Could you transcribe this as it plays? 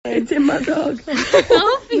hitting my dog.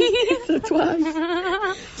 So twice.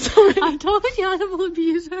 Sorry. I told you animal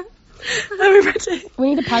abuser. Are we ready?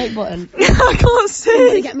 We need a panic button. I can't see.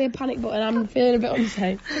 Somebody get me a panic button. I'm feeling a bit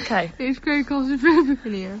unsafe. Okay. It's very claustrophobic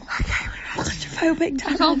in here. Okay, we're claustrophobic,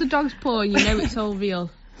 Just hold the dog's paw, you know it's all real.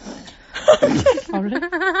 Sorry.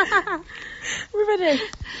 We're ready.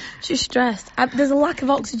 She's stressed. There's a lack of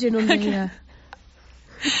oxygen under here.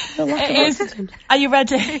 A lack of oxygen. Are you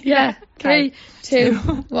ready? Yeah. Okay. 3, 2,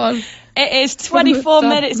 1. It is 24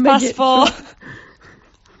 minutes past 4.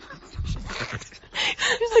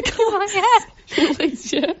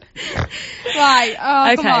 Right,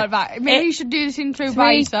 Okay. come on, right. Maybe you should do this intro by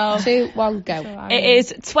 3, yourself. 2, 1, go. It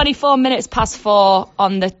is 24 minutes past 4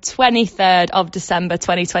 on the 23rd of December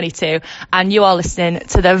 2022, and you are listening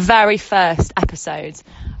to the very first episode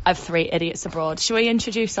of 3 Idiots Abroad. Shall we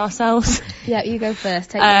introduce ourselves? Yeah, you go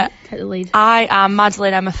first. Take the lead. I am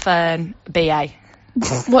Madeline Emma Fern, BA.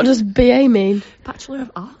 What does BA mean? Bachelor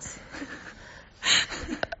of Arts.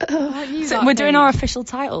 You So got we're doing me. our official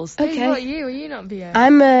titles. Hey, Okay. what are you? Are you not BA?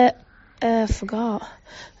 I'm forgot.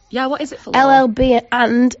 Yeah, what is it for? Law? LLB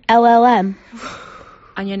and LLM.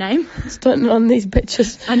 And your name? Stunting on these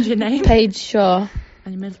pictures. And your name? Paige Shaw.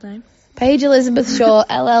 And your middle name? Paige Elizabeth Shaw,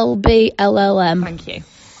 LLB, LLM. Thank you.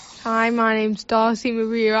 Hi, my name's Darcy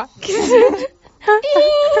Maria Atkinson.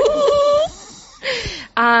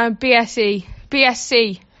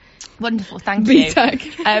 BSc. Wonderful, thank you.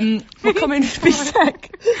 BTEC. We're coming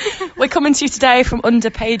BTEC. We're coming to you today from under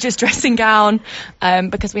Paige's dressing gown,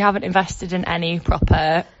 because we haven't invested in any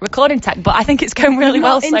proper recording tech, but I think it's going really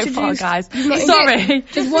well so far, guys. Sorry.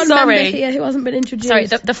 Just one member here who hasn't been introduced. Sorry,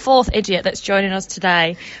 the fourth idiot that's joining us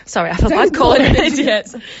today. Sorry, I feel bad calling her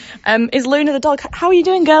idiots. Is Luna the dog. How are you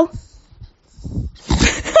doing, girl?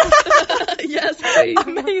 Yes, please.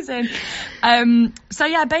 Amazing. So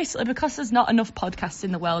yeah, basically because there's not enough podcasts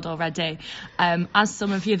in the world already, as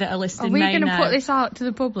some of you that are Are listening we may going to know. put this out to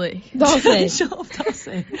the public? Darcy. Shut up,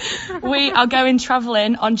 Darcy. We are going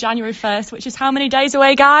travelling on January 1st, which is how many days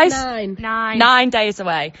away, guys? 9. 9 days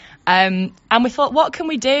away. And we thought, what can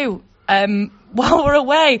we do while we're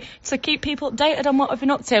away to keep people updated on what we've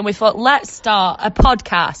been up to? And we thought, let's start a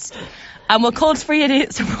podcast. And we're called 3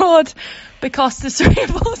 Idiots Abroad because there's 3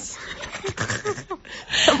 of us.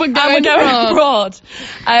 And we're going abroad.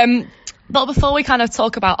 But before we kind of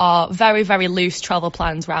talk about our very, very loose travel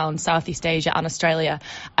plans around Southeast Asia and Australia,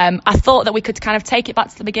 I thought that we could kind of take it back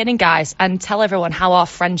to the beginning, guys, and tell everyone how our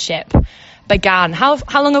friendship began. How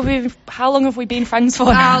long have we been friends for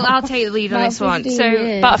now? I'll take the lead on this one. So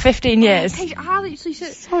About 15 years. Paige, I literally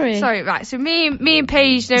said, Sorry. right. So me and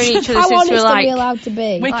Paige known each other How since honest we're are we like. allowed to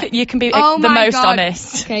be? You can be Oh the my most God.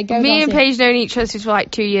 honest. Okay, go Me and Darcy. Paige known each other since we're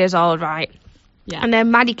like 2 years old, right? Yeah. And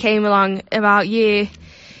then Maddi came along about year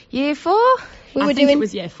 4. We I were think doing it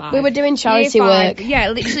was year 5. We were doing charity Year 5. work. Yeah,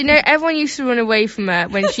 literally, no, everyone used to run away from her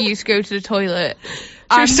when she used to go to the toilet.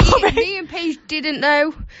 And me and Paige didn't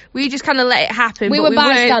know. We just kind of let it happen. We but were weren't-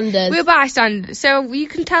 bystanders. We were bystanders. So you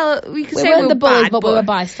can tell, we can We say weren't we were the bullies, bad, but we were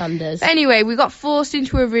bystanders. Anyway, we got forced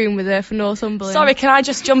into a room with her for Northumberland. Sorry, can I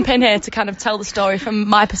just jump in here to kind of tell the story from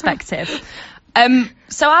my perspective?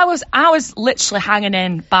 So I was literally hanging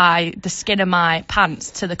in by the skin of my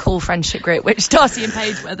pants to the cool friendship group, which Darcy and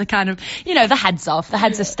Paige were the kind of, the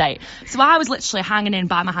heads of state. So I was literally hanging in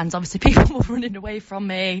by my hands. Obviously, people were running away from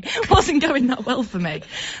me. It wasn't going that well for me.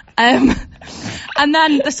 And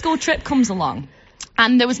then the school trip comes along.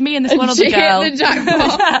 And there was me and this one other she girl. hit the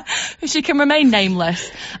jackpot. She can remain nameless.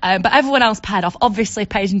 But everyone else paired off. Obviously,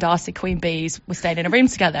 Paige and Darcy, Queen Bees, were staying in a room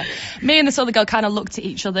together. Me and this other girl kind of looked at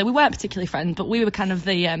each other. We weren't particularly friends, but we were kind of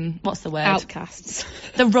the, what's the word? Outcasts.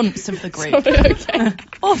 The runts of the group. Sorry, okay.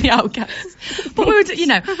 All the outcasts. But we were,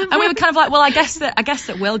 and we were kind of like, well, I guess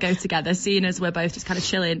that we'll go together, seeing as we're both just kind of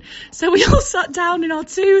chilling. So we all sat down in our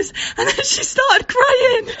twos, and then she started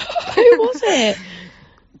crying. Who was it?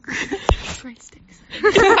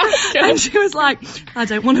 And she was like, I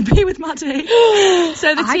don't want to be with Maddi.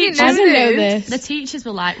 So the I didn't teachers, I didn't know this. the teachers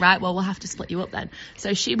were like, right, well, we'll have to split you up then.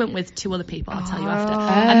 So she went with 2 other people, I'll tell you after. Oh.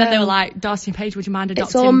 And then they were like, Darcy and Paige, would you mind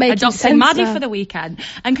It's all making adopting sense Maddi now. for the weekend?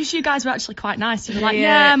 And because you guys were actually quite nice, you were like,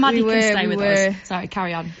 Yeah, Maddi we can stay were, with we us. were. Sorry,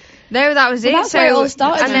 carry on. No, that was it. that's So where it all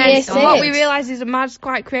started, and in then year what 6. we realised is that Mad's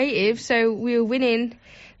quite creative, so we were winning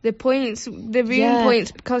the room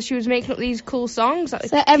points, because she was making up these cool songs. Like,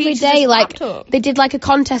 so every day, like, they did like a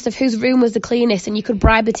contest of whose room was the cleanest, and you could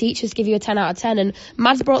bribe the teachers to give you a 10 out of 10. And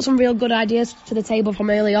Mads brought some real good ideas to the table from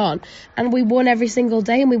early on, and we won every single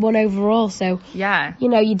day, and we won overall. So yeah, you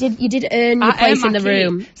know, you did earn your place in the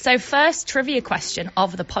room. So first trivia question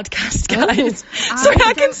of the podcast, guys. Sorry,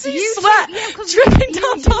 I can see sweat dripping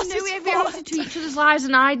down Darcy's forehead. We answered to each other's lives,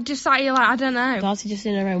 and I just sat here like, I don't know. Darcy just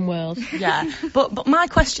in her own world. Yeah, but my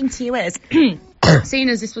question to you is, seeing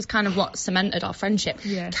as this was kind of what cemented our friendship,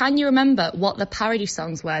 can you remember what the parody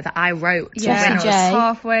songs were that I wrote? Yeah,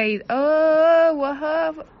 halfway. Oh, we're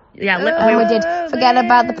halfway. Yeah, we did Forget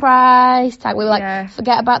About the Price Tag. We were like,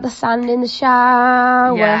 Forget About the Sand in the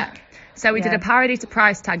Shower. Yeah. So we did a parody to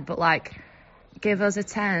Price Tag, but like, give us a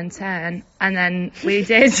 10, and then we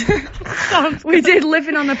did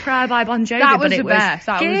Living on a Prayer by Bon Jovi. That was the best.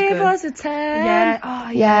 That was good. Give us a 10. Yeah. Oh,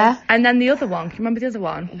 yeah. And then the other one. Can you remember the other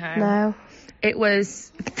one? No. It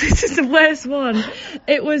was, this is the worst one.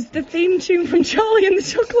 It was the theme tune from Charlie and the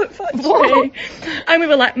Chocolate Factory. Whoa. And we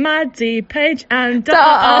were like, Maddi, Paige and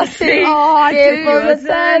Darcy. Oh, give us a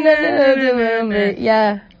 10.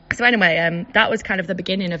 Yeah. So anyway, that was kind of the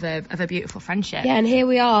beginning of a beautiful friendship. Yeah, and here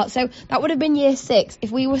we are. So that would have been year 6.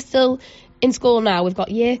 If we were still in school now, we've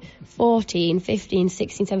got year 14, 15,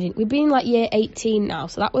 16, 17. We've been like year 18 now.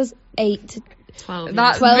 So that was 8 to 12.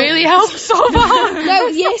 That really helps so much. No,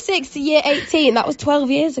 year 6 to year 18. That was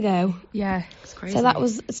 12 years ago. Yeah. It's crazy. So that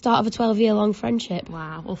was the start of a 12-year-long friendship.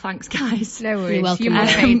 Wow. Well, thanks, guys. No worries. You're welcome. You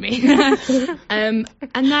made me. And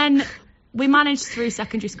then we managed through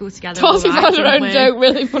secondary school together. Darcy's had her own joke,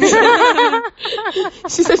 really funny.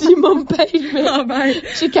 She said your mum paid me. Oh, right.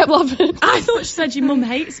 She kept laughing. I thought she said your mum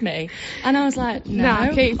hates me. And I was like, no.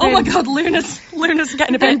 Nah, oh my God, Luna's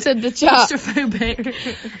getting a bit Entered the chat.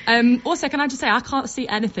 claustrophobic. Also, can I just say, I can't see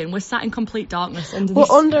anything. We're sat in complete darkness under We're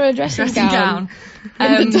this under a dressing gown.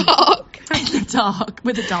 In the dark. In the dark,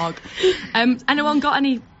 with a dog. Anyone got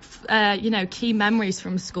any key memories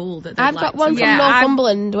from school that I've got one from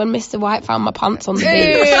Northumberland when Mr. White found my pants on the beach.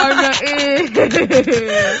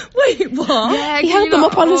 Wait, what? Yeah, he held them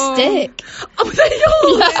up on a stick. Oh, they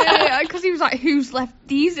all? Yeah, because he was like, who's left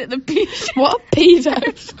these at the beach? What a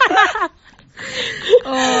pedo.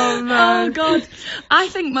 Oh man. Oh God. I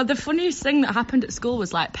think the funniest thing that happened at school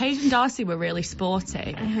was like Paige and Darcy were really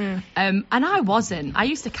sporty. And I wasn't. I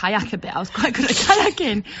used to kayak a bit. I was quite good at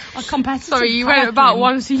kayaking. Or competitive. Sorry, you went about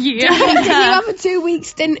once a year. Did you have a 2-week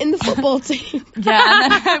stint in the football team? Yeah,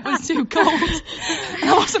 and then it was too cold. And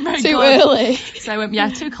I wasn't very too good. early. So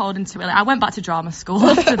too cold and too early. I went back to drama school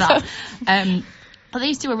after that. But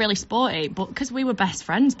these two were really sporty, but because we were best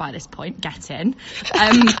friends by this point,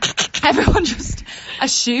 everyone just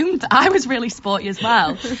assumed that I was really sporty as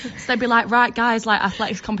well. So they'd be like, right, guys, like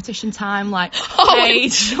athletics competition time, like,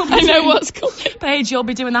 Paige. I know what's coming. Paige, you'll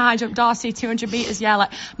be doing the high jump, Darcy, 200 metres, yeah,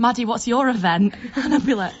 like, Maddi, what's your event? And I'd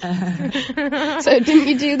be like, So didn't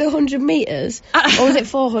you do the 100 metres? Or was it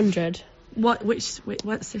 400? What's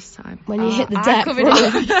this time? When you hit the deck.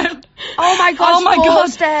 Oh my God,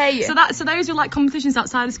 sports day. So those were like competitions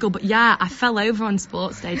outside of school, but yeah, I fell over on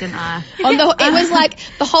sports day, didn't I? It was like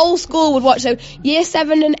the whole school would watch. So year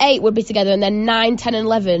 7 and 8 would be together, and then 9, 10 and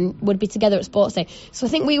 11 would be together at sports day. So I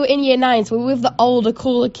think we were in year 9, so we were with the older,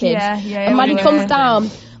 cooler kids. Yeah. And Maddi comes down.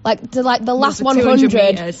 Like the last 100,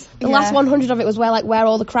 the last 100 of it was where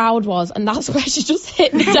all the crowd was, and that's where she just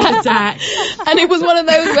hit the deck. And it was one of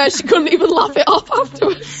those where she couldn't even laugh it off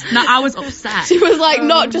afterwards. No, I was upset. She was like,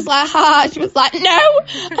 not just like, ha, she was like, no,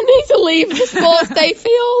 I need to leave the sports day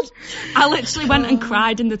field. I literally went and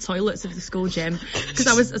cried in the toilets of the school gym because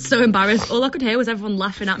I was so embarrassed. All I could hear was everyone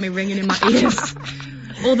laughing at me, ringing in my ears.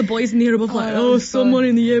 All the boys in the year above someone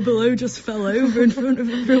in the year below just fell over in front of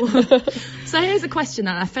everyone. So here's a question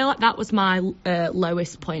then. I feel like that was my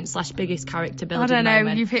lowest point / biggest character building I don't know,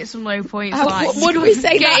 moment. You've hit some low points. Would we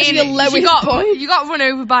say that's your lowest point? You got run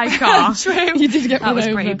over by a car. True. You did get that run over. That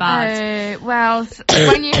was pretty bad.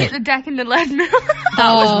 When you hit the deck in the lead mill.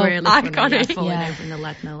 That was really funny. Iconic. Falling over in the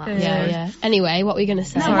lead mill. That was Yeah. Anyway, what were you going to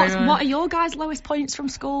say? No, what are your guys' lowest points from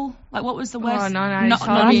school? Like, what was the worst? Oh, no.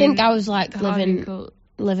 I think I was like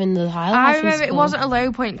living the high life. I remember it wasn't a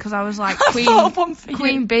low point because I was like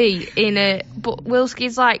Queen Bee but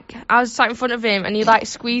Wilski's like, I was sat in front of him and he like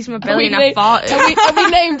squeezed my belly and I farted. Are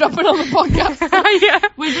we name dropping on the podcast? Yeah.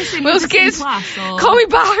 Was this in Wilski's class? Or? Call me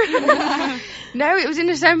back. No, it was in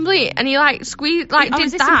assembly, and he like squeezed, like did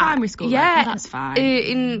was this that. in primary school? Yeah, that's fine.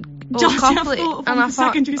 In Josh, Copley, I thought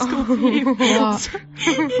secondary school for you.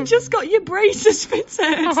 You just got your braces fitted.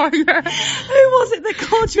 Oh yeah. Who was it that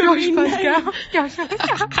called you a mean name? Josh.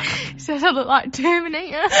 Says I look like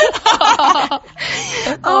Terminator.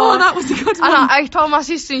 Oh, that was a good one. And I told my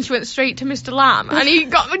sister, and she went straight to Mr. Lamb, and he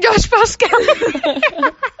got me Josh Pascal.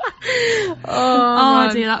 Oh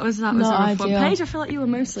dear, that was a rough one. ideal. Paige, I feel like you were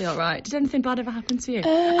mostly alright. Did anything bad ever happen to you?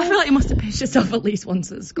 I feel like you must have pissed yourself at least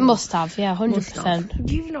once at school. Must have, yeah, 100%.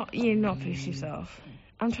 You've not pissed yourself.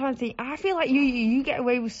 I'm trying to think. I feel like you get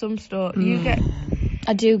away with some stuff. You get.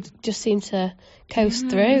 I do just seem to coast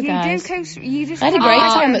through, guys. You do coast. You just. I had a great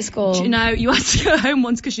time at school. Do you know, you had to go home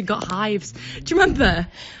once because you got hives. Do you remember?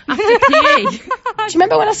 After PE. Do you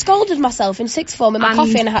remember when I scolded myself in sixth form with my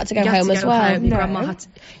coffee and I had to go home as well? Your grandma had to,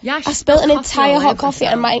 I spilled an entire hot coffee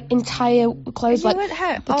and my entire clothes, like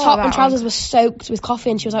the top and trousers were soaked with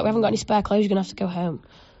coffee, and she was like, "We haven't got any spare clothes, you're going to have to go home."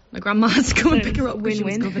 My grandma had to come and pick her up because she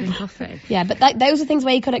was covered in coffee. Yeah, but those are things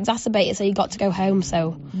where you could exacerbate it, so you got to go home,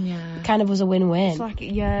 so it kind of was a win-win. It's like,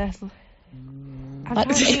 yeah. Like,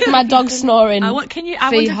 my dog's snoring. I wonder if you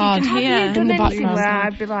can hear. Have you done the anything background. where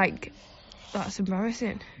I'd be like, that's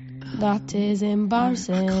embarrassing? That is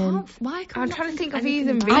embarrassing. Why can't I'm trying to think of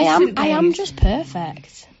even I am just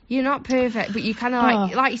perfect. You're not perfect, but you kind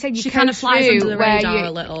of like you said, you she kind of flies under the radar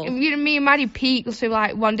a little. You and me and Maddi peak, so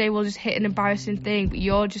like one day we'll just hit an embarrassing thing, but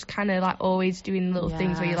you're just kind of like always doing little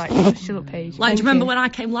things where you're like, oh, shut up, Paige. Like, do you remember when I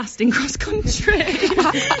came last in cross country?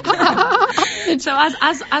 So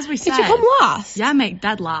as we said, did you come last? Yeah, mate,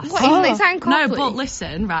 dead last. What, is that in No, Copley? but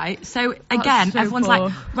listen, right. So again, everyone's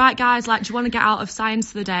like, right, guys, like, do you want to get out of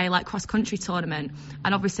science for the day, like cross country tournament?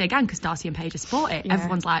 And obviously, again, because Darcy and Paige are sporty,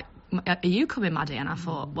 everyone's like, are you coming, Maddi? And I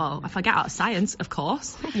thought, well, if I get out of science, of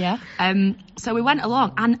course. Yeah. So we went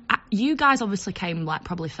along, and you guys obviously came like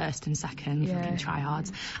probably first and second, fucking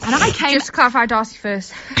tryhards. And I came. Just to clarify, Darcy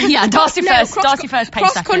first. Yeah, Darcy first. Darcy first, Paige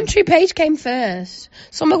second. Cross country, Paige came first.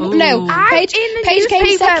 Paige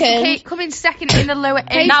came second. Coming second in the lower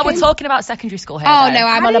age. Now we're talking about secondary school here. Oh though. no,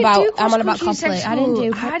 I'm on about cross-country Copley.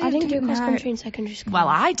 in I didn't do cross no. country in secondary school. Well,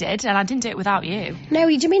 I did, and I didn't do it without you. No,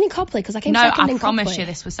 do you mean in Copley? Because I came No, second I in Copley. promise you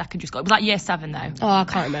this was secondary school. It was like year 7 though. Oh, I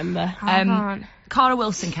can't remember. Cara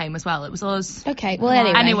Wilson came as well. It was us. Okay, well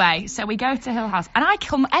Anyway, so we go to Hill House, and I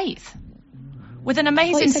come 8th. With an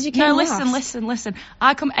amazing... you said you came listen.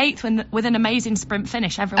 I come 8th with an amazing sprint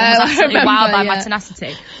finish. Everyone was absolutely wowed by my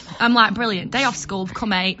tenacity. I'm like, brilliant. Day off school,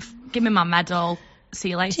 come 8th. Give me my medal. See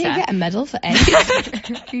you later. Do you get a medal for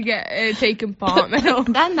 8th? You get a taken part medal.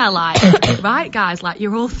 Then they're like, right, guys, like,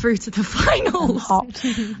 you're all through to the finals. Hot.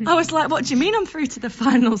 I was like, what do you mean I'm through to the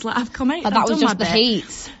finals? Like, I've come 8th. That was just the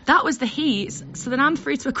heats. That was the heats. So then I'm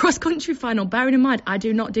through to a cross-country final. Bearing in mind, I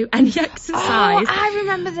do not do any exercise. Oh, I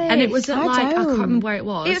remember this. And it was at I can't remember where it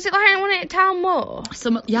was. Was it like one at Town Moor?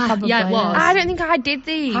 Yeah, it was. I don't think I did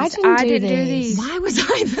these. I didn't do these. Why was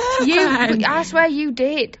I there then? I swear you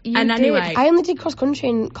did. Anyway. I only did cross-country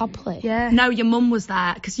in Copley. Yeah. No, your mum was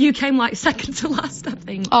there, because you came like second to last, I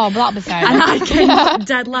think. Oh, but that'd be fair And I came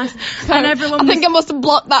dead last. And everyone I think I must have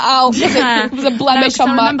blocked that out. Yeah. It was a blemish on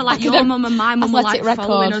my... I remember like your mum and my mum were like record.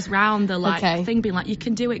 following us round the like thing, being like, you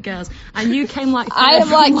can do it, girls. And you came like I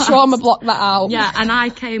have like last. trauma blocked that out. Yeah, and I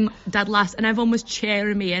came dead last, and everyone was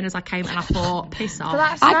cheering me in as I came, and I thought, piss off.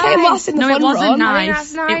 I came last in the fun it wasn't run.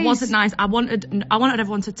 nice. Nice. It wasn't nice. I wanted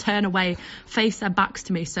everyone to turn away, face their backs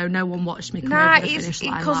to me, so no one watched me come over the finish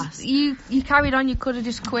line last. You carried on. You could have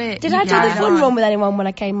just quit. Did I do the fun run with anyone when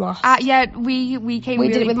I came last? Yeah, we came. We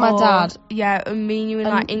really did it with my poor. dad. Yeah, and me and you in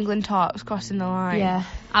like England tarts crossing the line. Yeah.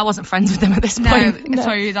 I wasn't friends with him at this point. No,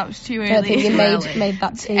 sorry, that was too early. I think you made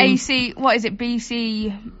that team. AC, what is it?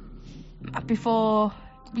 BC before.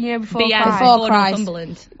 Before BN, Christ. Before Christ.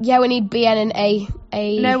 Northumberland. Yeah, we need BN and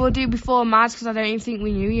A. No, we'll do before Mads because I don't even think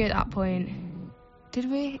we knew you at that point. Did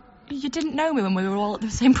we? You didn't know me when we were all at the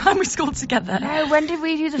same primary school together. No, when did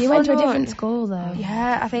we do the You fun went to a run? different school though.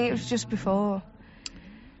 Yeah, I think it was just before.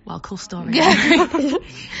 Well, cool story.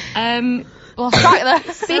 Yeah. Well, back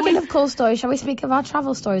there. Speaking of cool stories, shall we speak of our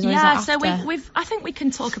travel stories? Or is that so after? we've. I think we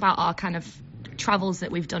can talk about our kind of travels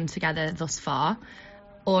that we've done together thus far,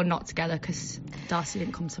 or not together because Darcy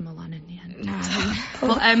didn't come to Milan in the end. No.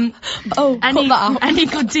 But any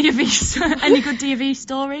good DV any good DV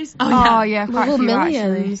stories? Oh yeah, quite a few,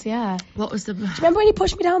 millions. actually. Yeah. What was the? Do you remember when you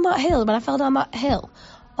pushed me down that hill when I fell down that hill?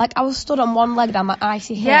 Like, I was stood on one leg down that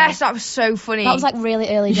icy hill. Yes, that was so funny. That was like really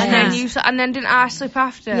early days. And then didn't I slip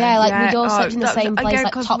after? Yeah, like we all slept in the same place,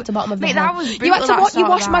 like top to bottom of the hill. That was brutal. You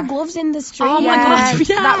washed my gloves in the stream. Oh my god,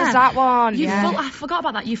 that was that one. I forgot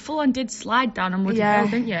about that. You full on did slide down on Woody Hill,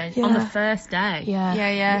 didn't you? On the first day.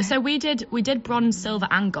 Yeah. So we did bronze, silver,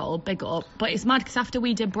 and gold. Big up. But it's mad because after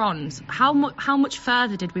we did bronze, how much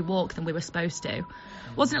further did we walk than we were supposed to?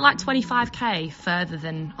 Wasn't it like 25k further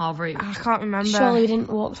than our route? I can't remember. Surely we didn't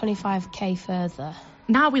walk 25k further.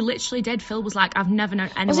 No, we literally did. Phil was like, I've never known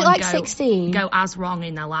anyone was it like 16? Go as wrong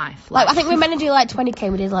in their life. Like I think we were meant to do like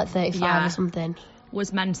 20k, we did like 35 or something.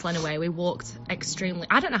 Was mental anyway. We walked extremely.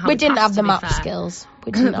 I don't know how we didn't have the map skills.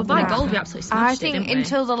 We didn't have by gold, we absolutely smashed I think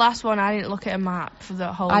until the last one, I didn't look at a map for the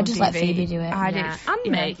whole. I just TV. let Phoebe do it. I did.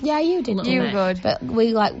 And me. Yeah, you did. You were good, but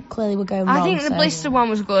we like clearly were going wrong. I think the blister one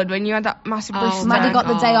was good when you had that massive blister. Maddi got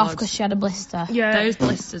the day off because she had a blister. Yeah, those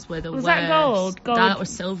blisters were the worst. Was that gold? That was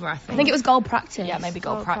silver, I think. I think it was gold practice. Yeah, maybe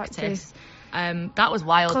gold practice. That was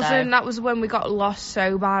wild though. Because that was when we got lost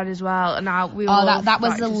so bad as well, and now we were. That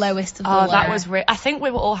was the lowest of the low. That was. I think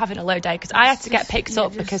we were all having a low day because I had to get picked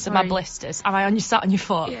up because of my blisters. Am I on? You sat on your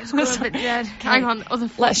foot? Yeah, it's a bit dead. Hang on, other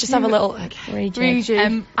foot. Let's just have a little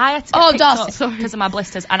region. I had to get picked up because of my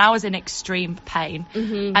blisters, and I was in extreme pain.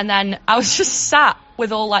 And then I was just sat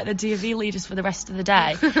with all like the DV leaders for the rest of the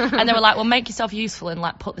day, and they were like, "Well, make yourself useful and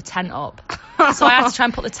like put the tent up." So I had to try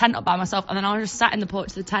and put the tent up by myself, and then I was just sat in the porch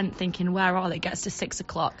of the tent thinking, "Where are they?" Gets to 6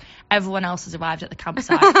 o'clock, everyone else has arrived at the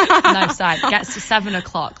campsite. No sign. Gets to 7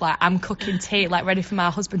 o'clock, like I'm cooking tea, like ready for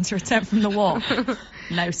my husband to return from the war.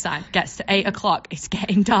 No sign. Gets to 8 o'clock, it's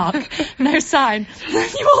getting dark. No sign.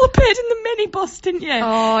 You all appeared in the minibus, didn't you?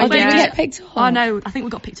 Oh, did we get picked up? Oh no, I think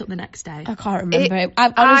we got picked up the next day. I can't remember.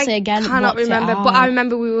 I honestly again cannot remember, but I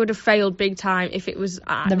remember we would have failed big time if it was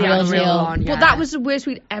the real one. But that was the worst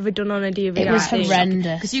we'd ever done on a DV. It was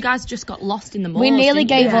horrendous. Because you guys just got lost in the moors. We nearly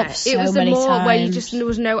gave up so many times. It was the moor where there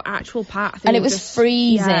was no actual path. And it was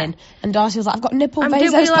freezing. And Darcy was like, I've got nipple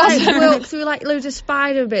vasoplasm. And we walked through like loads of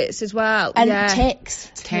spider bits as well. And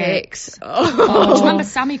ticks. Oh. Do you remember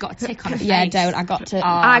Sammy got a tick on her face? Yeah, don't. I got to...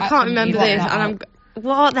 I can't remember this. And I'm...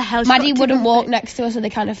 What the hell? Maddi wouldn't walk next to us, so they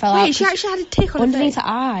kind of fell out. Wait, she actually had a tick on underneath her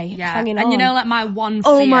eye. Yeah. Hanging on. And you know, like my one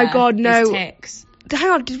fear. Oh my god, no. Is ticks. Hang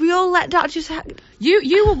on, did we all let that just happen?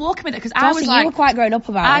 You were walking with it because I was like, you were quite grown up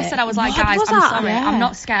about it. I said I was like, guys, I'm sorry, I'm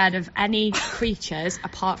not scared of any creatures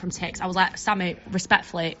apart from ticks. I was like, Sammy,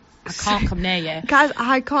 respectfully, I can't come near you. Guys,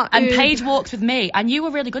 I can't. And Paige walked with me, and you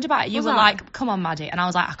were really good about it. You were like, come on, Maddi. And I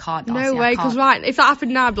was like, I can't, Darcy. No way, because if that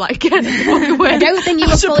happened now, I'd be like, get the fuck away. I don't think you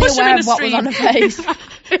were fully aware of what was on her face.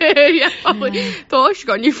 Yeah, probably. Thought she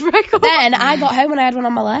got a new freckle. Then I got home and I had one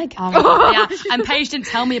on my leg. Yeah, and Paige didn't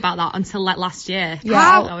tell me about that until like last year.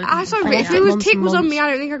 Yeah, if it was tick was on me,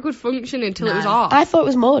 I don't think I could function until it was off. I thought it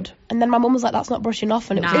was mud, and then my mum was like, "That's not brushing off,"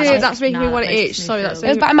 and it was that's making me want to itch. Sorry, that's. It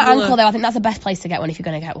was back at my ankle though. I think that's the best place to get one if you're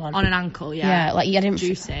going to get one. On an ankle, yeah. Yeah, like you didn't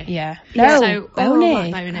juicy. Yeah. No,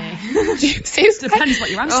 bony. Juicy. Depends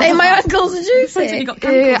what your ankle. Say my ankles are juicy.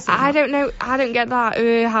 I don't know. I don't get that.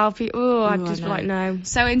 How people? I'd just be like, no.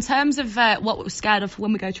 So in terms of what we're scared of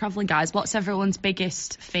when we go travelling, guys, what's everyone's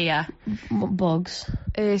biggest fear? Bugs.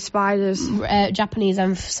 Spiders. Japanese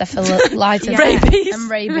encephalitis. Rabies. And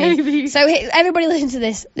rabies. So everybody listen to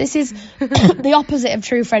this. This is the opposite of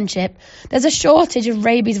true friendship. There's a shortage of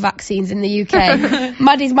rabies vaccines in the UK.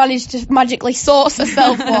 Maddi's managed to magically source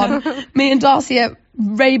herself one. Me and Darcy are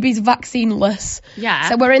rabies vaccine-less. Yeah.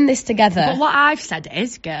 So we're in this together. But what I've said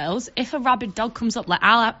is, girls, if a rabid dog comes up, like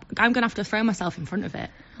I'm going to have to throw myself in front of it.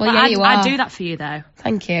 Well, yeah, you are. I'd do that for you, though.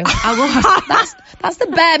 Thank you. I would. That's the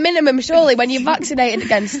bare minimum, surely, when you're vaccinated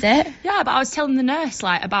against it. Yeah, but I was telling the nurse,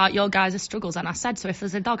 like, about your guys' struggles, and I said, so if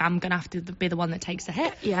there's a dog, I'm going to have to be the one that takes the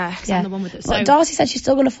hit. Yeah. I'm the one with it. So Darcy said she's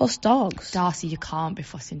still going to fuss dogs. Darcy, you can't be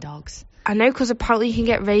fussing dogs. I know, because apparently you can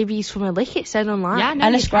get rabies from a lick, it said online. Yeah, no,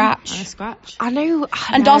 and a scratch. And a scratch. I know.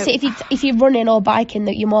 And Darcy, if you're running or biking,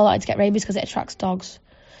 that you're more likely to get rabies because it attracts dogs.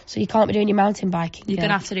 So you can't be doing your mountain biking. You're going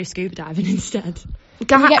to have to do scuba diving instead.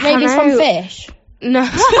 Can you get rabies from fish? No.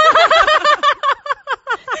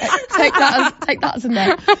 Take that as a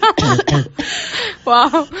no.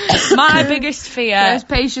 Wow. My biggest fear. There's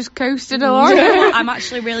Paige just coasted along. I'm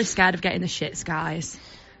actually really scared of getting the shits, guys.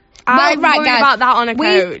 I'm worried guys, about that on a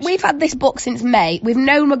coach. We've had this book since May. We've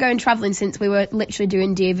known we're going travelling since we were literally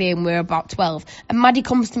doing DV and we were about 12. And Maddi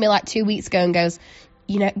comes to me like 2 weeks ago and goes,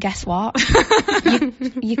 you know, guess what?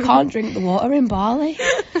 you can't drink the water in Bali.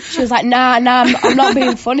 She was like, nah, I'm not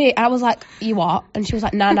being funny. And I was like, you what? And she was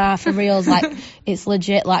like, nah, for reals. Like, it's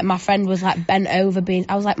legit. Like, my friend was like bent over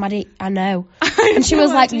I was like, Maddi, I know. And she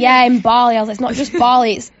was like, yeah, in Bali. I was like, it's not just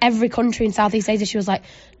Bali, it's every country in Southeast Asia. She was like,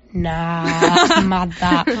 Nah, that's mad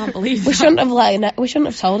that. I can't believe we shouldn't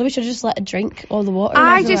have told her. We should have just let her drink all the water.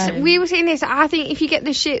 We were saying this. I think if you get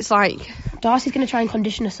the shits, like, Darcy's going to try and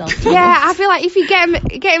condition herself. Yeah, I feel like if you get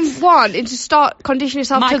him one and just start conditioning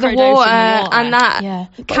yourself to the water and that, yeah.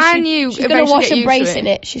 She's going to wash her brace in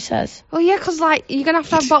it, she says. Well, yeah, because like you're going to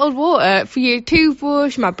have bottled water for your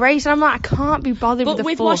toothbrush, my brace, and I'm like, I can't be bothered with the But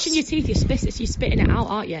with washing your teeth, you're spitting it out,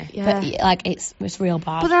 aren't you? Yeah. But like it's real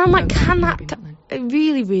bad. But then I'm like,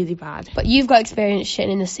 really, really bad. But you've got experience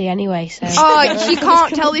shitting in the sea anyway, so. Oh, she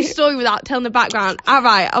can't tell this story without telling the background.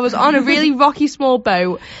 Alright, I was on a really rocky small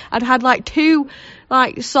boat. I'd had like 2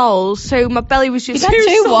 soles, so my belly was just...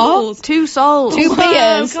 Two what? 2 soles. 2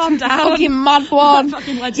 beers. Calm down. Fucking mad one.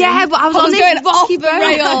 Yeah, but I was on this rocky boat.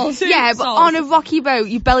 Rails. Yeah, but on a rocky boat,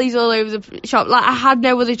 your belly's all over the shop. Like, I had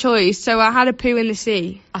no other choice, so I had a poo in the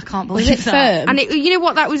sea. I can't believe Was it that. firm? And you know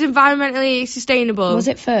what? That was environmentally sustainable. Was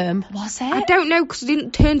it firm? Was it? I don't know, because I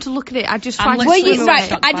didn't turn to look at it. I just tried to Were swim you away.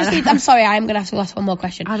 right? I'm sorry. I am going to have to ask one more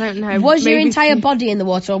question. I don't know. Was your Maybe entire body in the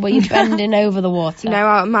water, or were you bending over the water? No,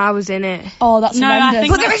 I was in it. Oh, that's horrendous. I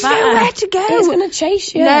think But there was nowhere to go. It's going to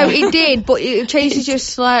chase you. No, it did, but it chases you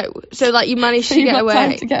slow. So, like, you managed to get away.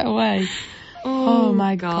 Time to get away. Oh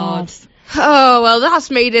my God. Oh, well,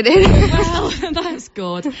 that's made it in. Well, that's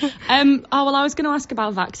good. I was going to ask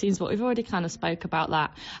about vaccines, but we've already kind of spoke about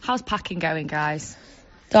that. How's packing going, guys?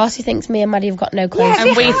 Darcy thinks me and Maddi have got no clothes.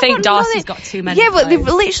 And we think Darcy's got too many Yeah, but they've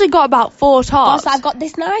literally got about 4 tops. Darcy, I've got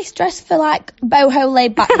this nice dress for like boho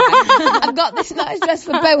laid back vibes. I've got this nice dress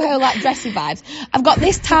for boho like dressy vibes. I've got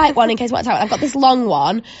this tight one in case what's out. I've got this long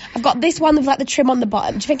one. I've got this one with like the trim on the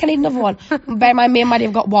bottom. Do you think I need another one? Bear in mind, me and Maddi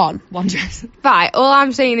have got one dress. Right, all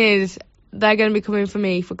I'm saying is they're going to be coming for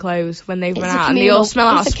me for clothes when they run out. And they communal- all smell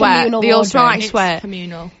like it's a sweat. communal They all smell like wardrobe. sweat.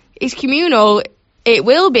 Communal. It's communal. It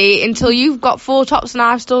will be until you've got 4 tops and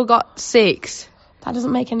I've still got 6. That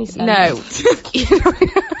doesn't make any sense. No.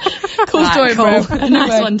 Cool story, bro.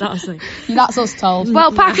 Nice one, Darcy. That's us told.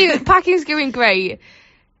 Well, packing's going great.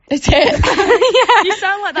 Is it? You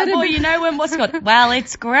sound like that boy, you know, when what's good. Well,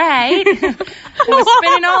 it's great. We're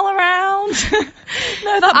spinning all around.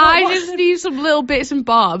 No, that boy, I just need some little bits and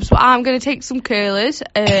bobs, but I'm going to take some curlers.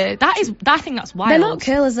 I think that's wild. They're not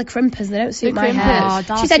curlers, they're crimpers. They don't suit They're my hair.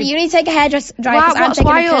 crimpers. Oh, She said, you need to take a hairdryer because I'm What's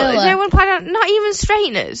taking a wild? curler. No one planned out, not even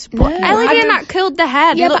straighteners. But No, Ellie I and don't- that curled the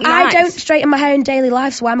hair. Yeah, They but look I nice. don't straighten my hair in daily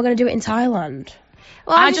life, so why am I going to do it in Thailand?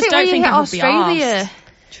 Well, I just don't think hit I would be Australia. arsed.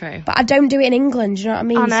 True. But I don't do it in England, do you know what I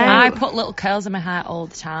mean? I know. So I put little curls in my hair all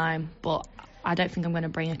the time, but I don't think I'm going to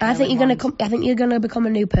bring a curl. I think you're going to become a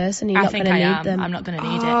new person. You're I not think going I to am. need them. I'm not going to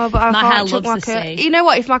need Oh, it. but I My can't hair chuck loves my the curl. sea. You know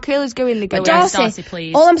what? If my curlers go in, they go But in. Yes, Darcy, Darcy,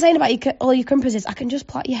 please. all I'm saying about all your crimpers is I can just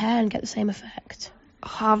plait your hair and get the same effect.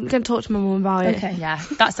 Oh, I'm going to talk to my mum about it. Okay. Yeah,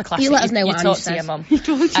 that's the classic. You let us know you what talk Ange to your says. mum. You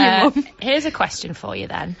talk to your mum. Here's a question for you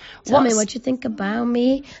then. Tell me what you think about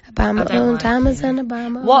me, about my don't own like diamonds and about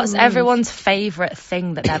my What's own everyone's favourite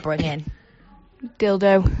thing that they're bringing?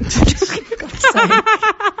 Dildo.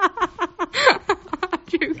 I'm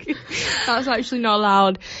joking. That's actually not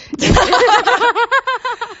allowed.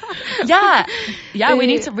 Yeah, we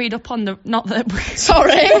need to read up on the... Not that...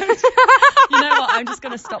 Sorry. You know what? I'm just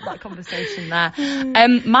going to stop that conversation there.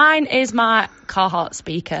 Mine is my Carhartt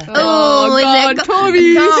speaker. Oh, God, is it?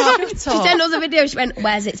 Tommy. God. She sent us a video. She went,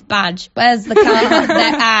 "Where's its badge? Where's the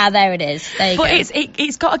car?" There it is. There you go. But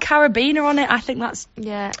it's got a carabiner on it. I think that's...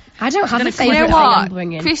 Yeah. I don't have a You favourite know thing I'm what?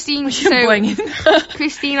 bringing. Christine bringing.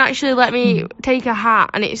 Christine actually let me take a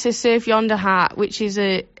hat, and it's a Surf Yonder hat, which is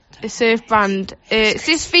a surf brand. It's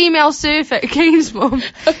this female surfer, Kane's mum,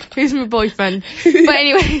 who's my boyfriend. But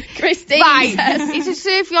anyway, Christine right, says. it's a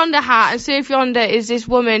Surf Yonder hat, and Surf Yonder is this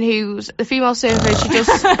woman who's a female surfer.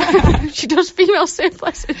 She does female surf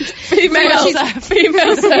lessons. Female surf.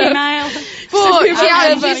 But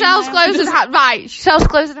she sells clothes and hats. Right, she sells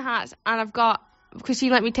clothes and hats, and I've got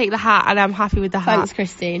Christine let me take the hat, and I'm happy with the hat. Thanks,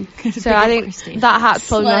 Christine. So I think that hat's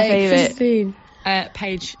probably my favourite. Christine.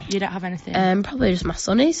 Paige, you don't have anything? Probably just my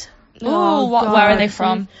sunnies. Oh, God. where are they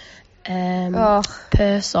from?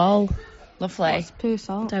 Persol. Lovely.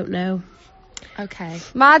 Persol. Don't know. Okay.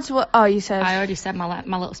 Mad's what? Oh, you said. I already said my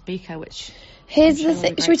little speaker, which... Here's I'm sure the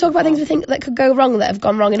thing. we'll Should we talk about grateful things we think that could go wrong that have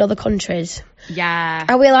gone wrong in other countries? Yeah.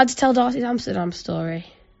 Are we allowed to tell Darcy's Amsterdam story?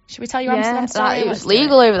 Should we tell you Amsterdam story? it Let's was do it.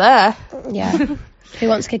 legal over there. Yeah. Who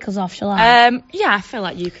wants to kick us off? Shall I? Yeah, I feel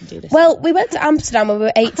like you can do this. Well, we went to Amsterdam when we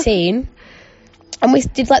were 18. And we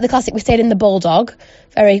did like the classic. We stayed in the Bulldog,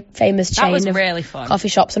 very famous chain that was of really fun. coffee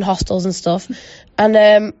shops and hostels and stuff.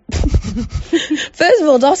 And first of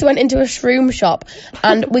all, Darcy went into a shroom shop,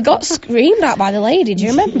 and we got screamed at by the lady. Do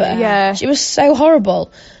you remember? Yeah. She was so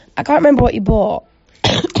horrible. I can't remember what you bought.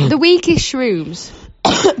 The weakest shrooms.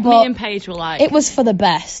 Me and Paige were like... It was for the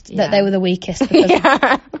best that they were the weakest.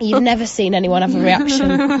 Because you've never seen anyone have a reaction.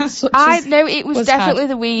 No, it was definitely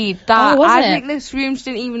the weed. I think the shrooms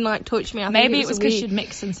didn't even like touch me. Maybe it was because you'd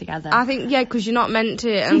mix them together. I think, because you're not meant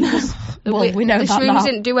to. And we know the that shrooms now.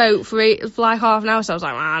 didn't do out for like half an hour, so I was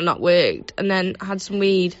like, not worked. And then I had some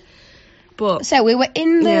weed. But so we were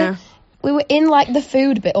in the... We were in, like, the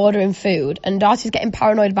food bit, ordering food, and Darcy's getting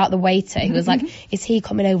paranoid about the waiter. He was like, is he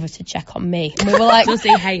coming over to check on me? And we were like... Does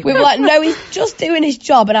he hate me? We were like, no, he's just doing his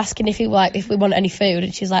job and asking if we want any food.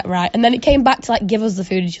 And she's like, right. And then it came back to, like, give us the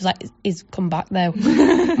food, and she was like, he's come back, though.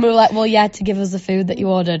 And we were like, well, yeah, to give us the food that you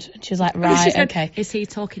ordered. And she was like, right, okay. Is he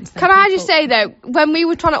talking to them? Can I just say, though, when we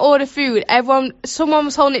were trying to order food, someone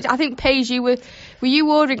was holding it... I think, Paige, were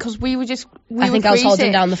you ordering because we were just... I think I was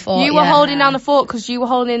holding down the fork. You were holding down the fork because you were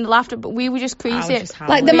holding in the laughter, but we were just creasing.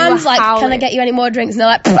 Like, the man's like, can I get you any more drinks? And they're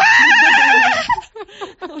like...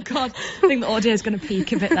 Oh, God. I think the audio is going to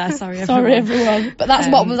peak a bit there. Sorry, everyone. But that's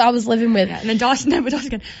what I was living with. Yeah. And then Darcy's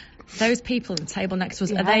going... Those people at the table next to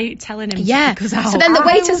us, are they telling him to kick us out? So then the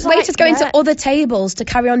waiter's going to other tables to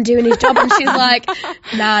carry on doing his job, and she's like,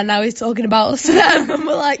 nah, now he's talking about us to them. And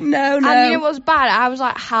we're like, no. And you know what was bad? I was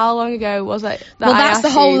like, how long ago was it? Well, that's the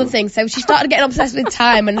whole other thing. So she started getting obsessed with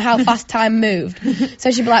time and how fast time moved.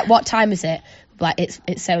 So she'd be like, what time is it? Like, it's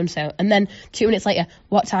so-and-so. And then 2 minutes later,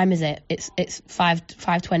 what time is it? It's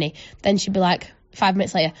 5:20. Then she'd be like... 5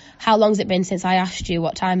 minutes later, how long's it been since I asked you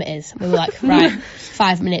what time it is? We were like, right,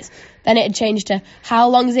 5 minutes. Then it had changed to, how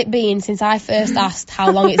long has it been since I first asked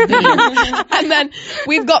how long it's been? And then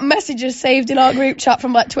we've got messages saved in our group chat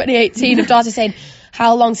from like 2018 of Darcy saying,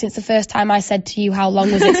 how long since the first time I said to you, how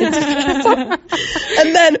long was it since...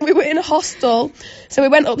 And then we were in a hostel. So we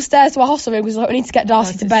went upstairs to our hostel room because we need to get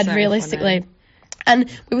Darcy to bed, realistically. Funny.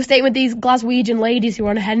 And we were staying with these Glaswegian ladies who were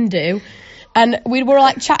on a hen do. And we were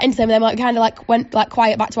like chatting to them, and then like kind of like went like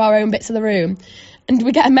quiet back to our own bits of the room. And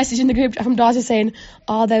we get a message in the group from Darcy saying,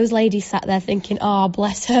 "Oh, those ladies sat there thinking, oh,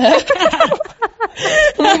 bless her."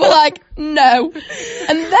 And we were like, no.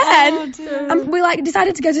 And then we like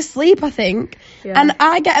decided to go to sleep, I think. Yeah. And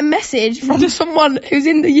I get a message from someone who's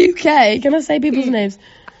in the UK. Can I say people's names?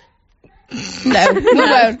 No, we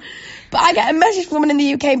won't. But I get a message from someone in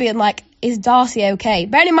the UK being like, is Darcy okay?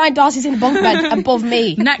 Bearing in mind, Darcy's in the bunk bed above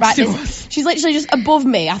me. Next to us. She's literally just above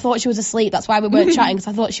me. I thought she was asleep. That's why we weren't chatting, because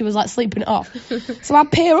I thought she was like sleeping it off. So I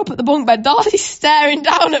peer up at the bunk bed. Darcy's staring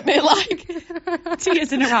down at me like...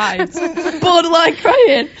 tears in her eyes. Borderline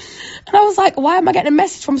crying. And I was like, why am I getting a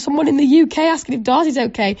message from someone in the UK asking if Darcy's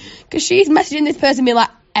okay? Because she's messaging this person being like,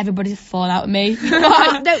 everybody's falling out of me.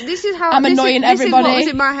 No, this is how... I'm annoying everybody. This is what was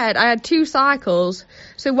in my head. I had 2 cycles.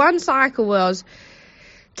 So one cycle was...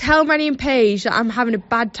 tell Maddi and Paige that I'm having a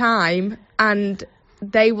bad time, and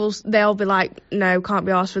they'll be like, no, can't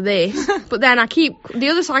be asked for this. But then the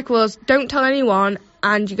other cycle was, don't tell anyone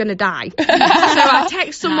and you're gonna die. So I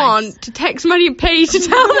text someone to text Maddi and Paige to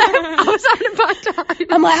tell them I was having a bad time.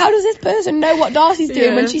 I'm like, how does this person know what Darcy's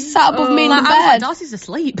doing when she's sat above me in the bed? I was like, Darcy's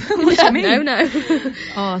asleep. What do you mean? No.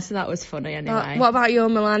 Oh, so that was funny anyway. What about your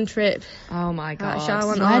Milan trip? Oh my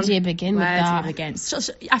God. Where do you begin with that?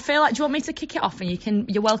 I feel like, do you want me to kick it off, and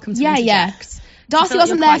you're welcome to interject? Yeah. Darcy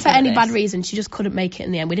wasn't there for any bad reason. She just couldn't make it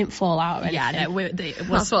in the end. We didn't fall out or anything. Yeah, no,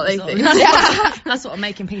 that's what they think. That's what I'm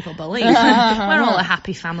making people believe. We're all a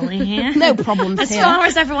happy family here. No problems here. As far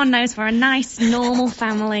as everyone knows, we're a nice, normal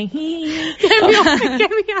family. Get me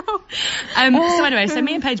out. So anyway,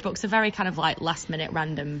 me and Paige booked a very kind of like last minute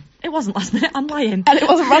random... It wasn't last minute, I'm lying. And it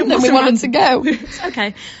wasn't random, we wanted to go. It's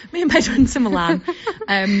okay. Me and Paige went to Milan.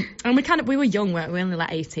 And we were young, weren't we? We were only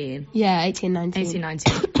like 18. Yeah, 18,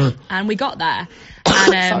 19. And we got there.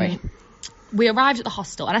 And Sorry. We arrived at the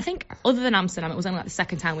hostel, and I think other than Amsterdam, it was only like the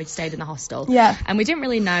second time we'd stayed in the hostel. Yeah. And we didn't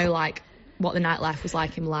really know like what the nightlife was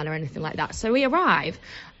like in Milan or anything like that. So we arrive,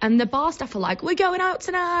 and the bar staff were like, we're going out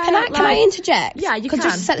tonight. Can I interject? Yeah, you can.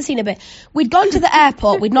 Just to set the scene a bit. We'd gone to the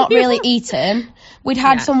airport, we'd not really eaten. We'd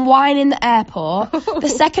had some wine in the airport.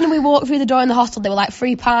 The second we walked through the door in the hostel, they were like,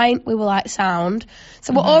 3 pint. We were like, sound.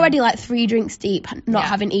 So we're already like 3 drinks deep, not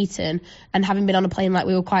having eaten, and having been on a plane, like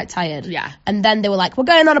we were quite tired. Yeah. And then they were like, we're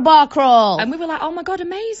going on a bar crawl. And we were like, oh my God,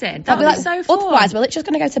 amazing. That would be so fun. Otherwise, we're just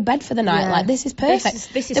going to go to bed for the night. Like, this is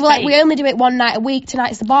perfect. This is they were like, we only do it one night a week. Tonight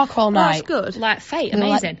it's the bar crawl night. That's good. Like fate, We were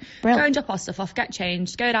like, amazing. brilliant. Go and drop our stuff off, get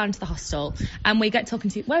changed, go down to the hostel, and we get talking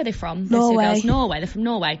to, where are they from? Those two Norway. girls, Norway. They're from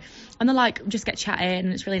Norway, and they're like, just get chatting,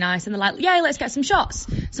 and it's really nice. And they're like, yeah, let's get some shots.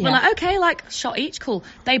 So we're Yeah. like, okay, like shot each, cool.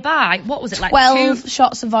 They buy, what was it, like 12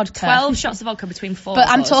 shots of vodka. 12 shots of vodka between 4 But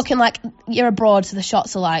of I'm us. talking like you're abroad, so the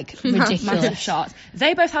shots are like ridiculous. Massive shots.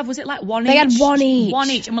 They both have, was it like one They each? had one each. One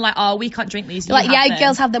each, and we're like, oh, we can't drink these. They're like, you have yeah, them.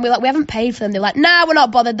 girls have them. We're like, we haven't paid for them. They're like, nah, we're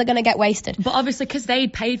not bothered. They're gonna get wasted. But obviously, because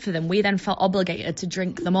they'd paid for them, we then felt obligated to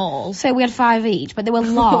drink them all. So we had 5 each, but they were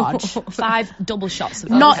large. 5 double shots of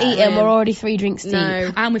Not vodka. eating. We're already 3 drinks deep.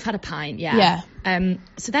 No. And we've had a pint, yeah. Yeah.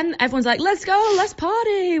 So then everyone's like, let's go, let's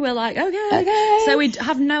party. We're like, okay. So we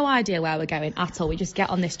have no idea where we're going at all. We just get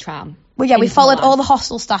on this tram. Well, yeah, we into followed Milan. all the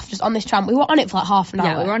hostel staff just on this tram. We were on it for like half an hour.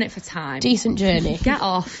 Yeah, we were on it for time. Decent journey. Get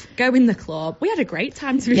off, go in the club. We had a great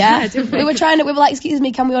time, to be Yeah, fair, didn't we? we were like, excuse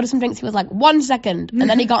me, can we order some drinks? He was like, 1 second. And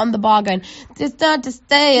then he got on the bar going, just not to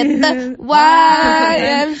stay at the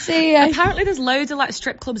YMCA. Apparently there's loads of like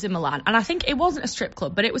strip clubs in Milan, and I think it wasn't a strip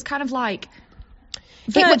club, but it was kind of like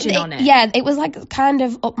Virgin on it. Yeah, it was like kind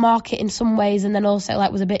of upmarket in some ways, and then also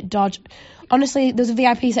like was a bit dodge. Honestly, there was a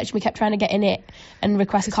VIP section. We kept trying to get in it and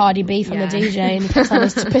request Cardi B from Yeah. the DJ, and he kept telling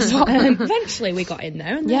us to piss off. Eventually we got in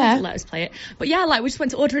there and they Yeah. let us play it. But yeah, like we just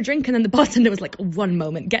went to order a drink and then the bartender was like, one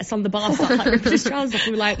moment, gets on the bar, starts like ripping his trousers off.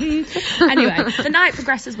 We were like, Anyway, the night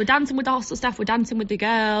progresses. We're dancing with the hostel staff. We're dancing with the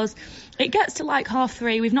girls. It gets to like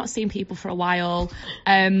 3:30. We've not seen people for a while.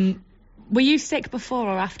 Were you sick before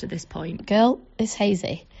or after this point? Girl, it's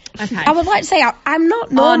hazy. Okay. I would like to say I'm not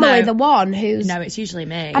normally no. the one who's. No, it's usually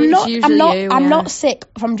me. I'm not. usually I'm not. you, I'm yeah. not sick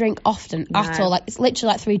from drink often at No. all. Like it's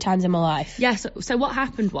literally like 3 times in my life. Yeah, so what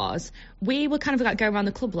happened was we were kind of like going around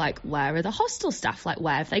the club like, where are the hostel staff? Like,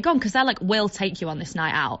 where have they gone? Because they're like, we'll take you on this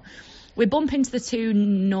night out. We bump into the 2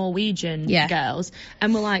 Norwegian girls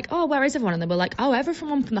and we're like, oh, where is everyone? And they were like, oh,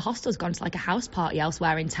 everyone from the hostel's gone to like a house party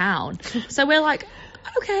elsewhere in town. So we're like,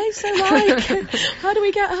 okay, so like, how do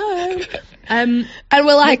we get home? And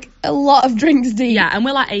we're like a lot of drinks deep. Yeah, and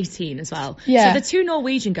we're like 18 as well. Yeah. So the 2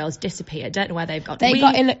 Norwegian girls disappeared. Don't know where they've gone. They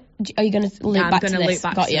got in. Are you going to loop Yeah, I'm back going to to this? loop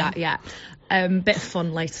back Got to you. that, yeah. Bit of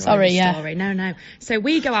fun later Sorry, on in the yeah. story. No. So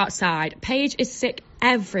we go outside. Paige is sick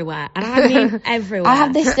everywhere. And I mean everywhere. I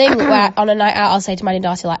have this thing where on a night out I'll say to Maddi and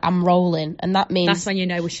Darcy like I'm rolling, and that means That's when you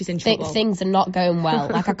know she's in trouble. things are not going well.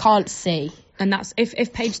 Like I can't see. And that's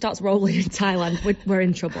if Paige starts rolling in Thailand, we're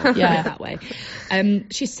in trouble. Yeah. Put it that way.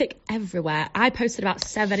 She's sick everywhere. I posted about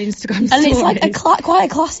 7 Instagram stories. And it's like quite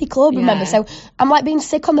a classy club, remember? Yeah. So I'm like being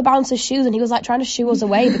sick on the bouncer's shoes, and he was like trying to shoo us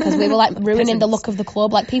away because we were like ruining the look of the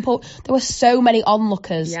club. Like there were so many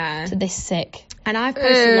onlookers to this sick. And I've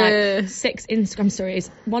posted like 6 Instagram stories.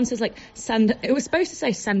 One says like it was supposed to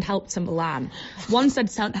say send help to Milan. One said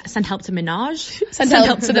send help to Minaj. Send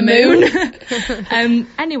help to the moon.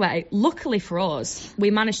 Anyway, luckily for us, we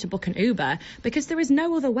managed to book an Uber because there is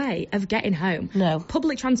no other way of getting home. No.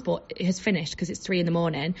 Public transport has finished because it's 3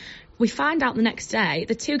 a.m. We find out the next day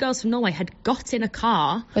the 2 girls from Norway had got in a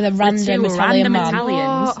car With a random 2 Italian man.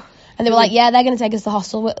 Italians. What? And they were like, yeah, they're going to take us to the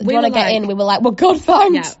hostel. Do you We want to were get like- in? We were like, well, good,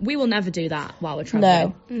 thanks. Yeah, we will never do that while we're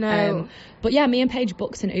travelling. No. But yeah, me and Paige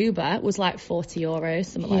booked an Uber. It was like €40,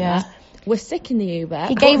 something like Yeah. that. We're sick in the Uber.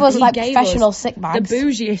 He gave us like gave professional us sick bags. The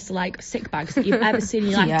bougiest like sick bags that you've ever seen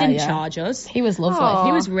in your life. Yeah, Didn't yeah. charge us. He was lovely. Aw.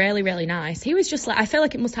 He was really, really nice. He was just like, I feel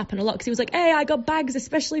like it must happen a lot because he was like, hey, I got bags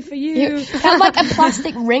especially for you. He had like a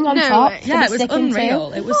plastic ring on No top. way. for Yeah, the it was sick into.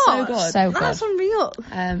 unreal. It was so good. So good. That's unreal.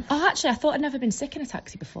 Actually, I thought I'd never been sick in a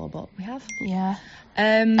taxi before, but we have. Yeah.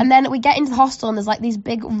 And And then we get into the hostel and there's like these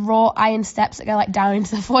big raw iron steps that go like down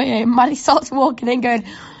into the foyer. And Maddie starts walking in going,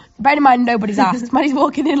 bear in mind nobody's asked. Maddie's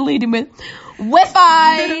walking in leading with, we're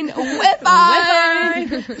fine, we're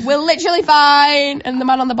fine, we're literally fine. And the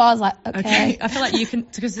man on the bar's like, okay. I feel like you can,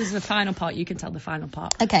 because this is the final part, you can tell the final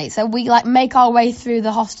part. Okay, so we like make our way through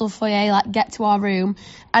the hostel foyer, like get to our room.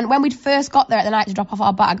 And when we'd first got there at the night to drop off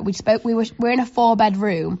our bag, we were in a 4-bed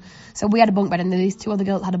room. So we had a bunk bed and these 2 other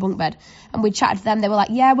girls had a bunk bed. And we chatted to them. They were like,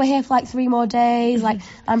 yeah, we're here for like 3 more days. Like,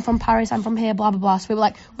 I'm from Paris, I'm from here, blah, blah, blah. So we were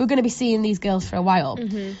like, we're going to be seeing these girls for a while.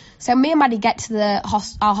 So me and Maddie get to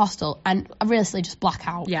our hostel and I realistically just black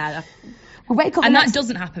out. Yeah. We wake up And the that next...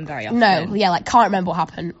 doesn't happen very often. No, yeah, like can't remember what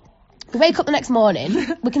happened. We wake up the next morning,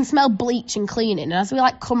 we can smell bleach and cleaning, and as we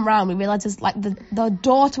like come round, we realise there's like the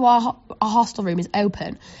door to our hostel room is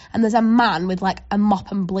open, and there's a man with like a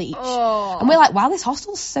mop and bleach, and we're like, wow, this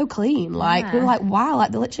hostel's so clean. Like we were like, wow,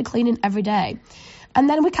 like they're literally cleaning every day. And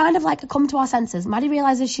then we kind of like come to our senses. Maddi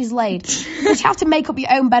realises she's laid. Because you have to make up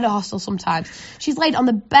your own bed at hostel sometimes. She's laid on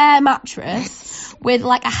the bare mattress with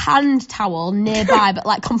like a hand towel nearby, but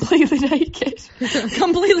like completely naked.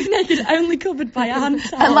 Completely naked, only covered by a hand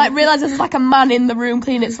towel. And like realises there's like a man in the room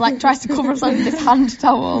cleaning it, so like tries to cover himself with this hand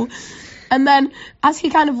towel. And then as he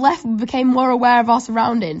kind of left, we became more aware of our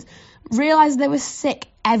surroundings. Realised there was sick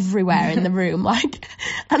everywhere in the room, like,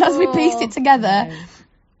 and as we pieced it together,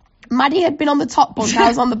 Maddi had been on the top bunk, I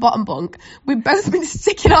was on the bottom bunk. We'd both been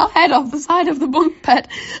sticking our head off the side of the bunk bed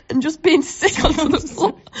and just being sick onto the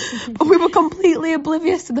floor. But we were completely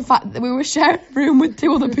oblivious to the fact that we were sharing a room with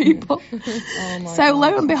 2 other people. So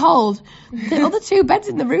lo and behold, the other 2 beds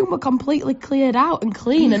in the room were completely cleared out and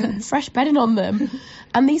clean and fresh bedding on them.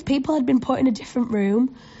 And these people had been put in a different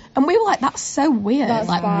room. And we were like, that's so weird. That's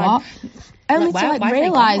like, bad. what? Only Like, to like why have they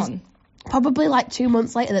realise, gone? probably like 2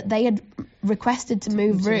 months later, that they had requested to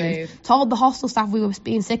move rooms, told the hostel staff we were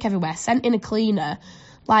being sick everywhere, sent in a cleaner.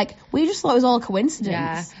 Like, we just thought it was all a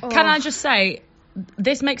coincidence. Yeah. Can I just say,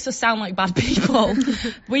 this makes us sound like bad people.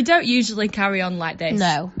 We don't usually carry on like this.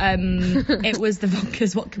 No. It was the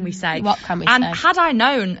vodkas, what can we say? What can we and say? had I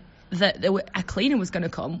known that a cleaner was going to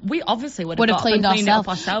come, we obviously would have cleaned it up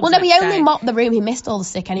ourselves. Well, no, we next only day. mopped the room. He missed all the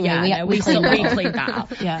sick anyway. Yeah, we cleaned it up. cleaned that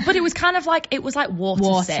up. Yeah. But it was kind of like, it was like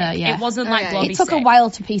water sick. Yeah. It wasn't like Okay. blobby It took sick. a while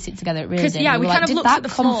to piece it together. It really did. Yeah, we were kind like, of did looked that at the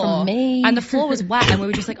come floor, from me? and the floor was wet, and we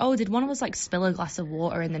were just like, oh, did one of us like spill a glass of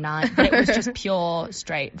water in the night? But it was just pure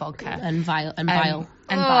straight vodka and vile.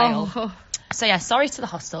 Oh. So yeah, sorry to the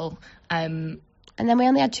hostel. And then we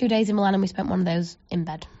only had 2 days in Milan, and we spent one of those in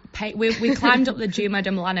bed. We climbed up the Duomo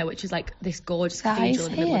de Milano, which is like this gorgeous cathedral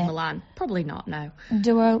in the middle of here? Milan. Probably not, no.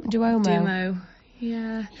 Duomo. Duomo.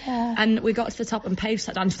 Yeah. And we got to the top and Paige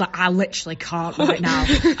sat down and she was like, I literally can't right now.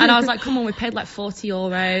 And I was like, come on, we paid like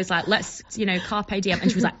 €40. Like, let's, carpe diem.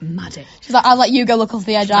 And she was like, Maddi. She's like, I'll let you go look off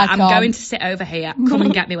the edge. Like, I'm going to sit over here. Come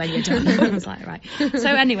and get me when you're done. I was like, right. So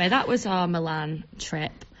anyway, that was our Milan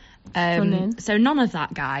trip. So none of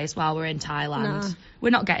that, guys, while we're in Thailand. No. We're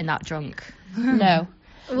not getting that drunk. No.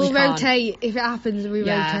 We'll can't. rotate. If it happens, we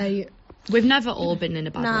rotate. We've never all been in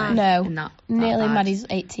a bad way. No. In that Nearly bad. Maddi's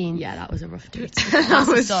 18. Yeah, that was a rough do. That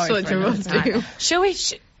was such a rough do. Shall we?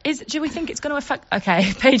 Do we think it's going to affect?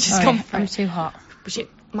 Okay, Paige has gone. I'm too hot.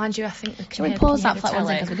 Mind you, I think. Shall we pause that for like 1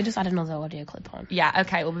 second? Because we could just add another audio clip on. Yeah.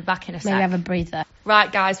 Okay, we'll be back in a sec. Maybe have a breather. Right,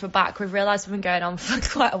 guys, we're back. We've realised we've been going on for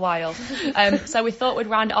quite a while. So we thought we'd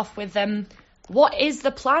round it off with what is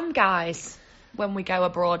the plan, guys, when we go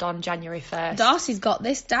abroad on January 1st? Darcy's got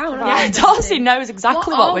this down. Yeah, Darcy knows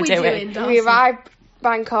exactly what we're doing. We arrive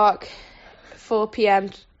Bangkok 4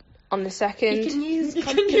 p.m. on the 2nd. You can use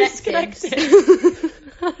connected.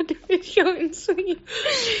 Short and sweet.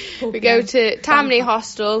 We go to Tammany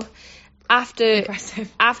Hostel after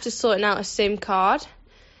sorting out a SIM card.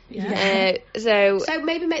 Yeah. So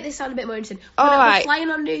maybe make this sound a bit more interesting. Alright. We're flying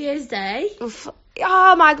on New Year's Day.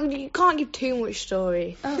 oh my god, you can't give too much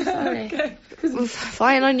story. Oh, sorry. Okay. We're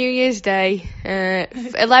flying on New Year's Day.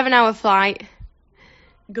 11-hour flight.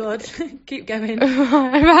 Good. Keep going.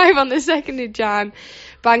 Arrive on the 2nd of Jan.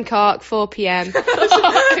 Bangkok, 4 p.m.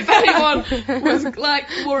 If anyone was like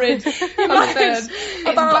worried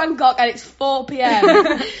about Bangkok and it's 4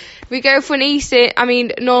 p.m. We go for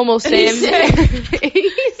normal SIM.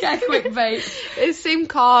 Get a quick bait. A SIM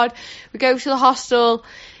card. We go to the hostel.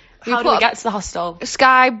 How do we get to the hostel?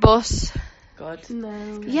 Sky bus. Good.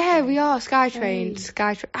 No. Yeah, we are. Skytrain.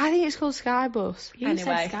 Skytrain. I think it's called Skybus. You Anyway,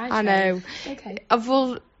 said Skytrain. I know. Okay.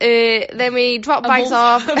 Then we drop bags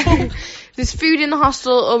off. There's food in the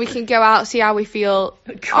hostel, or we can go out, see how we feel.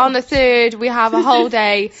 On the 3rd, we have a whole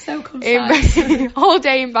day. So concise. Whole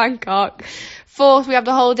day in Bangkok. 4th, we have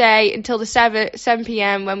the whole day until the 7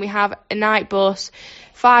 p.m. when we have a night bus.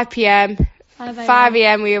 5 p.m. 5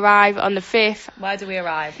 a.m. we arrive on the 5th. Where do we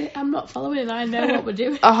arrive? I'm not following. I know what we're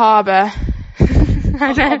doing. A harbour.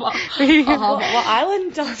 What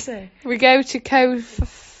island, Darcy? We go to Koh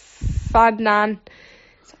Phangan.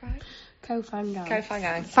 Koh Phangan.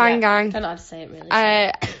 Phangan. I don't know how to say it really.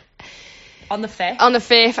 On the 5th? On the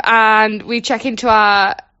 5th, and we check into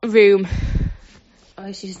our room.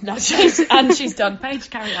 Oh, she's not. And she's done. Paige,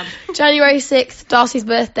 carry on. January 6th, Darcy's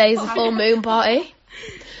birthday is the full moon party.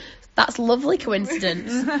 That's a lovely coincidence.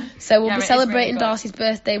 So we'll be celebrating Darcy's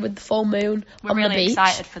birthday with the full moon on the beach. We're really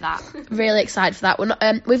excited for that. Really excited for that. We're not,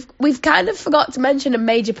 we've kind of forgot to mention a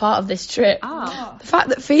major part of this trip. The fact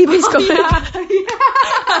that Phoebe's coming.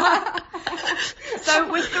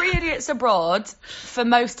 So with 3 idiots visits abroad for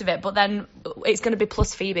most of it, but then it's going to be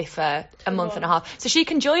plus Phoebe for a month and a half. So she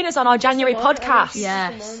can join us on our January podcast.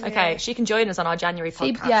 Yes. Okay, she can join us on our January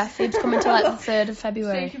podcast. Phoebe's coming to like the 3rd of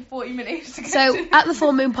February. Taking 40 minutes to go So to. at the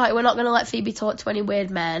full moon party, we're not going to let Phoebe talk to any weird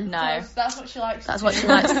men. No. That's what she likes. That's what she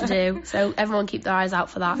likes to do. So everyone keep their eyes out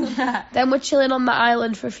for that. Then we're chilling on the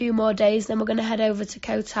island for a few more days. Then we're going to head over to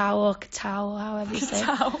Koh Tao or Katao, however you say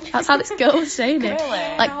it. That's how this girl's saying it.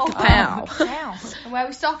 Really? Like Kapow. And where are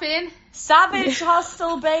we stopping? Savage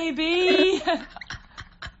Hostel, baby.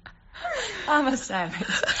 I'm a savage.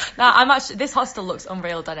 Now, I'm actually. This hostel looks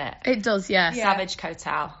unreal, doesn't it? It does, yeah. Yeah. Savage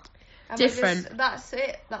Kotal. And Different. That's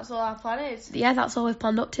it. That's all our plan is. Yeah, that's all we've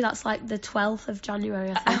planned up to. That's like the 12th of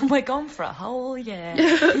January, I think. And we're gone for a whole year.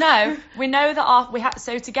 No, we know that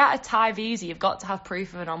so to get a Thai visa, you've got to have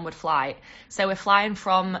proof of an onward flight. So we're flying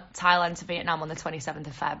from Thailand to Vietnam on the 27th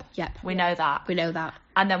of Feb. Yep. We know that. We know that.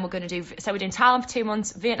 And then we're going to do, so we're doing Thailand for 2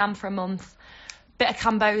 months, Vietnam for a month, bit of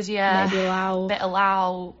Cambodia. Maybe Laos. Bit of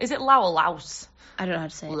Laos. Is it Lao or Laos? I don't know how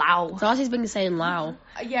to say it. Lao. Darcy's been saying Lao.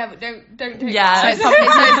 Yeah, but don't take Yeah. So, it's probably,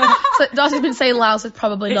 so Darcy's been saying Laos, it's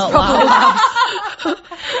probably not probably Lao.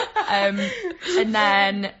 And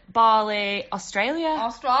then Bali,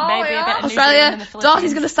 Australia. Maybe a bit of New Zealand and Australia. the Philippines.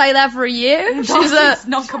 Darcy's going to stay there for a year. Darcy's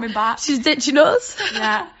not coming back. She's ditching us.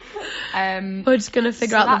 Yeah. We're just going to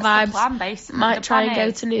figure out the that's vibes. The plan, basically. Might The try plan and go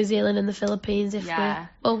is- to New Zealand and the Philippines if Yeah. we...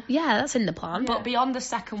 Well, yeah, that's in the plan. But beyond the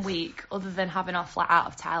second week, other than having our flat out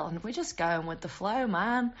of Thailand, we're just going with the flow,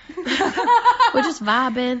 man. We're just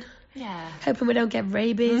vibing, Yeah. hoping we don't get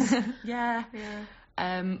rabies. Yeah.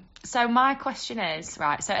 So my question is,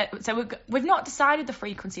 right, so we've not decided the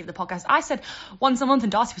frequency of the podcast. I said once a month,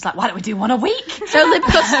 and Darcy was like, why don't we do one a week? It's only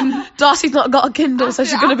because Darcy's not got a Kindle, so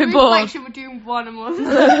she's going to be bored. Reflection, we're doing one a month.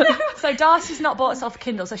 So Darcy's not bought herself a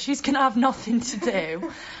Kindle, so she's going to have nothing to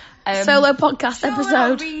do. Solo podcast We're not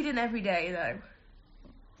episode. reading every day, though.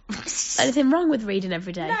 Anything wrong with reading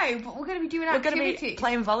every day? No, but we're going to be doing We're going activities. to be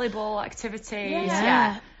playing volleyball activities.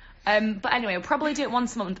 Yeah. But anyway, we'll probably do it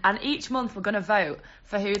once a month, and each month we're going to vote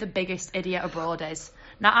for who the biggest idiot abroad is.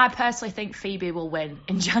 Now, I personally think Phoebe will win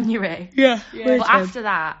in January. Yeah. But after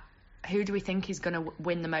that, who do we think is going to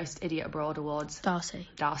win the most idiot abroad awards? Darcy.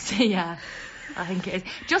 Darcy, yeah. I think it is.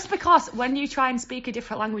 Just because when you try and speak a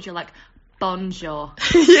different language, you're like, bonjour.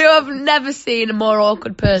 You have never seen a more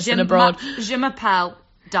awkward person abroad. Je m'appelle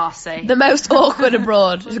Darcy. The most awkward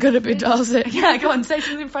abroad is going to be Darcy. Yeah, go on, say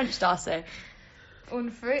something in French, Darcy. Un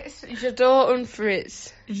Fritz. J'adore un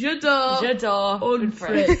Fritz. J'adore un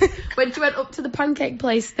Fritz. When she went up to the pancake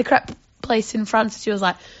place, the crepe place in France, she was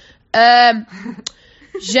like, je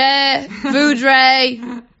voudrais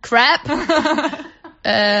crepe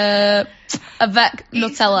avec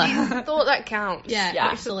Nutella. Thought that counts. Yeah,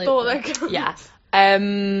 absolutely. Thought that counts. Yeah.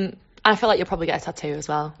 I feel like you'll probably get a tattoo as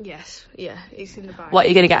well. Yes. Yeah, it's in the bag. What are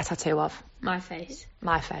you going to get a tattoo of? My face.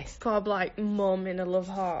 My face. Probably like mum in a love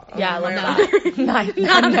heart. Yeah, I love like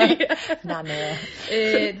that.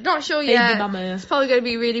 Nanny. Not sure Baby yet. mama. It's probably going to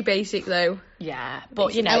be really basic though. Yeah,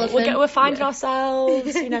 but you know, Elephant. we're finding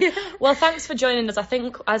ourselves, you know. Well, thanks for joining us. I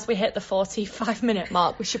think as we hit the 45-minute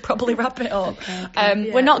mark, we should probably wrap it up.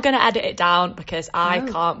 We're not going to edit it down because I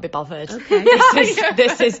can't be bothered. Okay.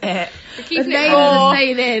 This is it. We're keeping The it names raw, are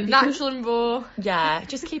staying in. natural and raw. Yeah,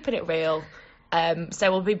 just keeping it real.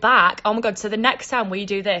 So we'll be back. Oh my god, so the next time we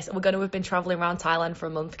do this, we're going to have been travelling around Thailand for a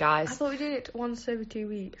month, I guys. thought we did it once every 2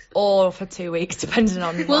 weeks. Or for 2 weeks, depending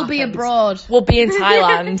on We'll what be happens. abroad. We'll be in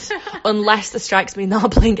Thailand, unless the strikes mean that our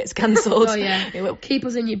plane gets cancelled. Oh, yeah. Keep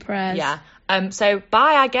us in your prayers. Yeah. So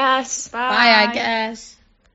bye, I guess. Bye, I guess.